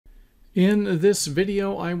In this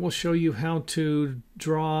video, I will show you how to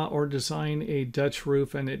draw or design a Dutch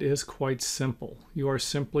roof, and it is quite simple. You are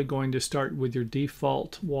simply going to start with your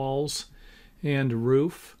default walls and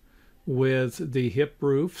roof with the hip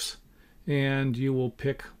roofs, and you will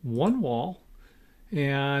pick one wall,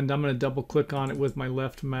 and I'm going to double click on it with my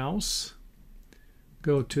left mouse.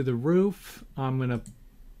 Go to the roof. I'm going to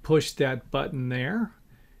push that button there.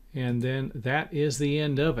 And then that is the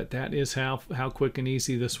end of it. That is how quick and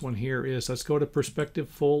easy this one here is. Let's go to perspective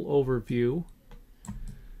full overview.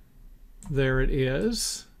 There it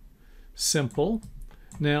is. Simple.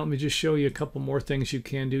 Now let me just show you a couple more things you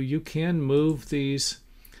can do. You can move these.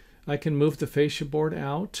 I can move the fascia board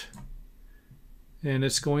out. And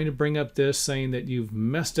it's going to bring up this saying that you've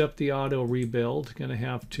messed up the auto rebuild. Going to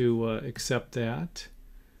have to accept that.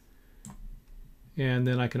 And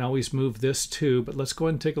then I can always move this too, but let's go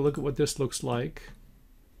ahead and take a look at what this looks like.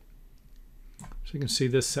 So you can see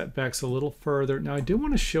this setbacks a little further. Now I do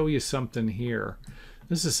want to show you something here.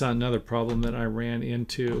 This is another problem that I ran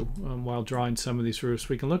into while drawing some of these roofs.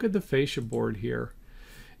 We can look at the fascia board here.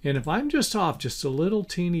 And if I'm just off just a little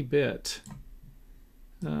teeny bit,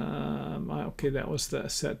 okay, that was the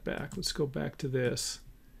setback. Let's go back to this.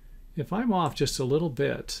 If I'm off just a little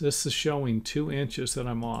bit, this is showing 2 inches that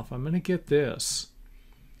I'm off. I'm going to get this.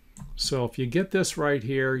 So if you get this right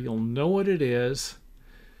here, you'll know what it is.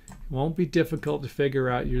 It won't be difficult to figure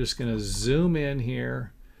out. You're just going to zoom in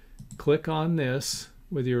here, click on this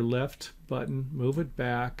with your left button, move it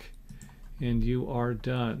back, and you are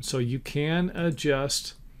done. So you can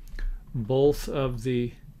adjust both of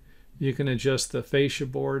the, you can adjust the fascia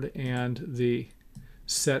board and the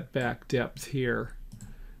setback depth here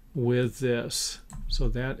with this. So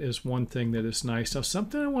that is one thing that is nice. Now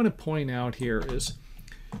something I want to point out here is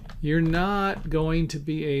you're not going to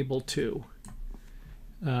be able to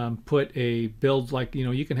put a build like,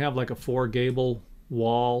 you can have like a 4 gable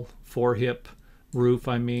wall, 4 hip roof,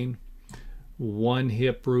 I mean, 1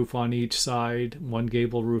 hip roof on each side, 1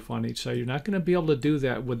 gable roof on each side. You're not going to be able to do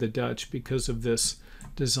that with the Dutch because of this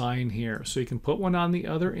design here. So you can put one on the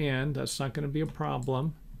other end. That's not going to be a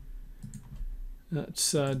problem.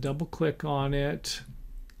 Let's double click on it.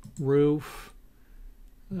 Roof,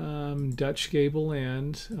 Dutch gable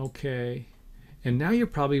end. Okay. And now you're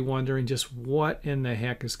probably wondering just what in the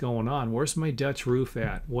heck is going on. Where's my Dutch roof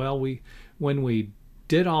at? Well, when we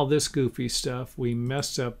did all this goofy stuff, we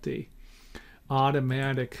messed up the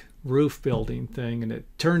automatic roof building thing and it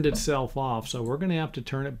turned itself off. So we're going to have to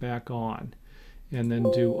turn it back on and then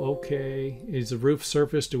do okay. Is the roof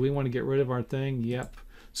surface? Do we want to get rid of our thing? Yep.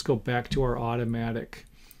 Let's go back to our automatic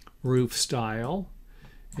roof style.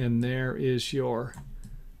 And there is your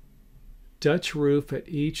Dutch roof at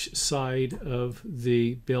each side of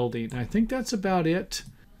the building. I think that's about it,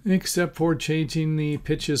 except for changing the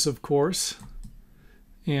pitches, of course,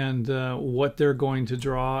 and what they're going to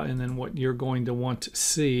draw and then what you're going to want to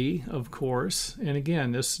see, of course. And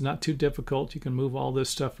again, this is not too difficult. You can move all this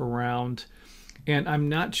stuff around. And I'm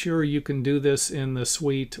not sure you can do this in the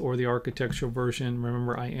suite or the architectural version.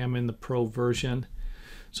 Remember, I am in the pro version,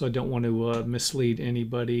 so I don't want to mislead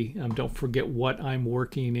anybody. Don't forget what I'm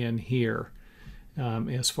working in here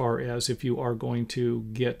as far as if you are going to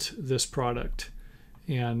get this product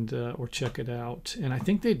and or check it out. And I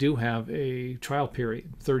think they do have a trial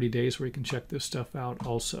period, 30 days, where you can check this stuff out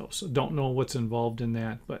also. So don't know what's involved in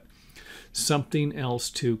that, but something else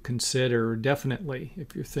to consider definitely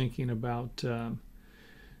if you're thinking about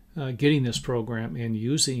getting this program and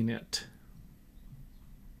using it.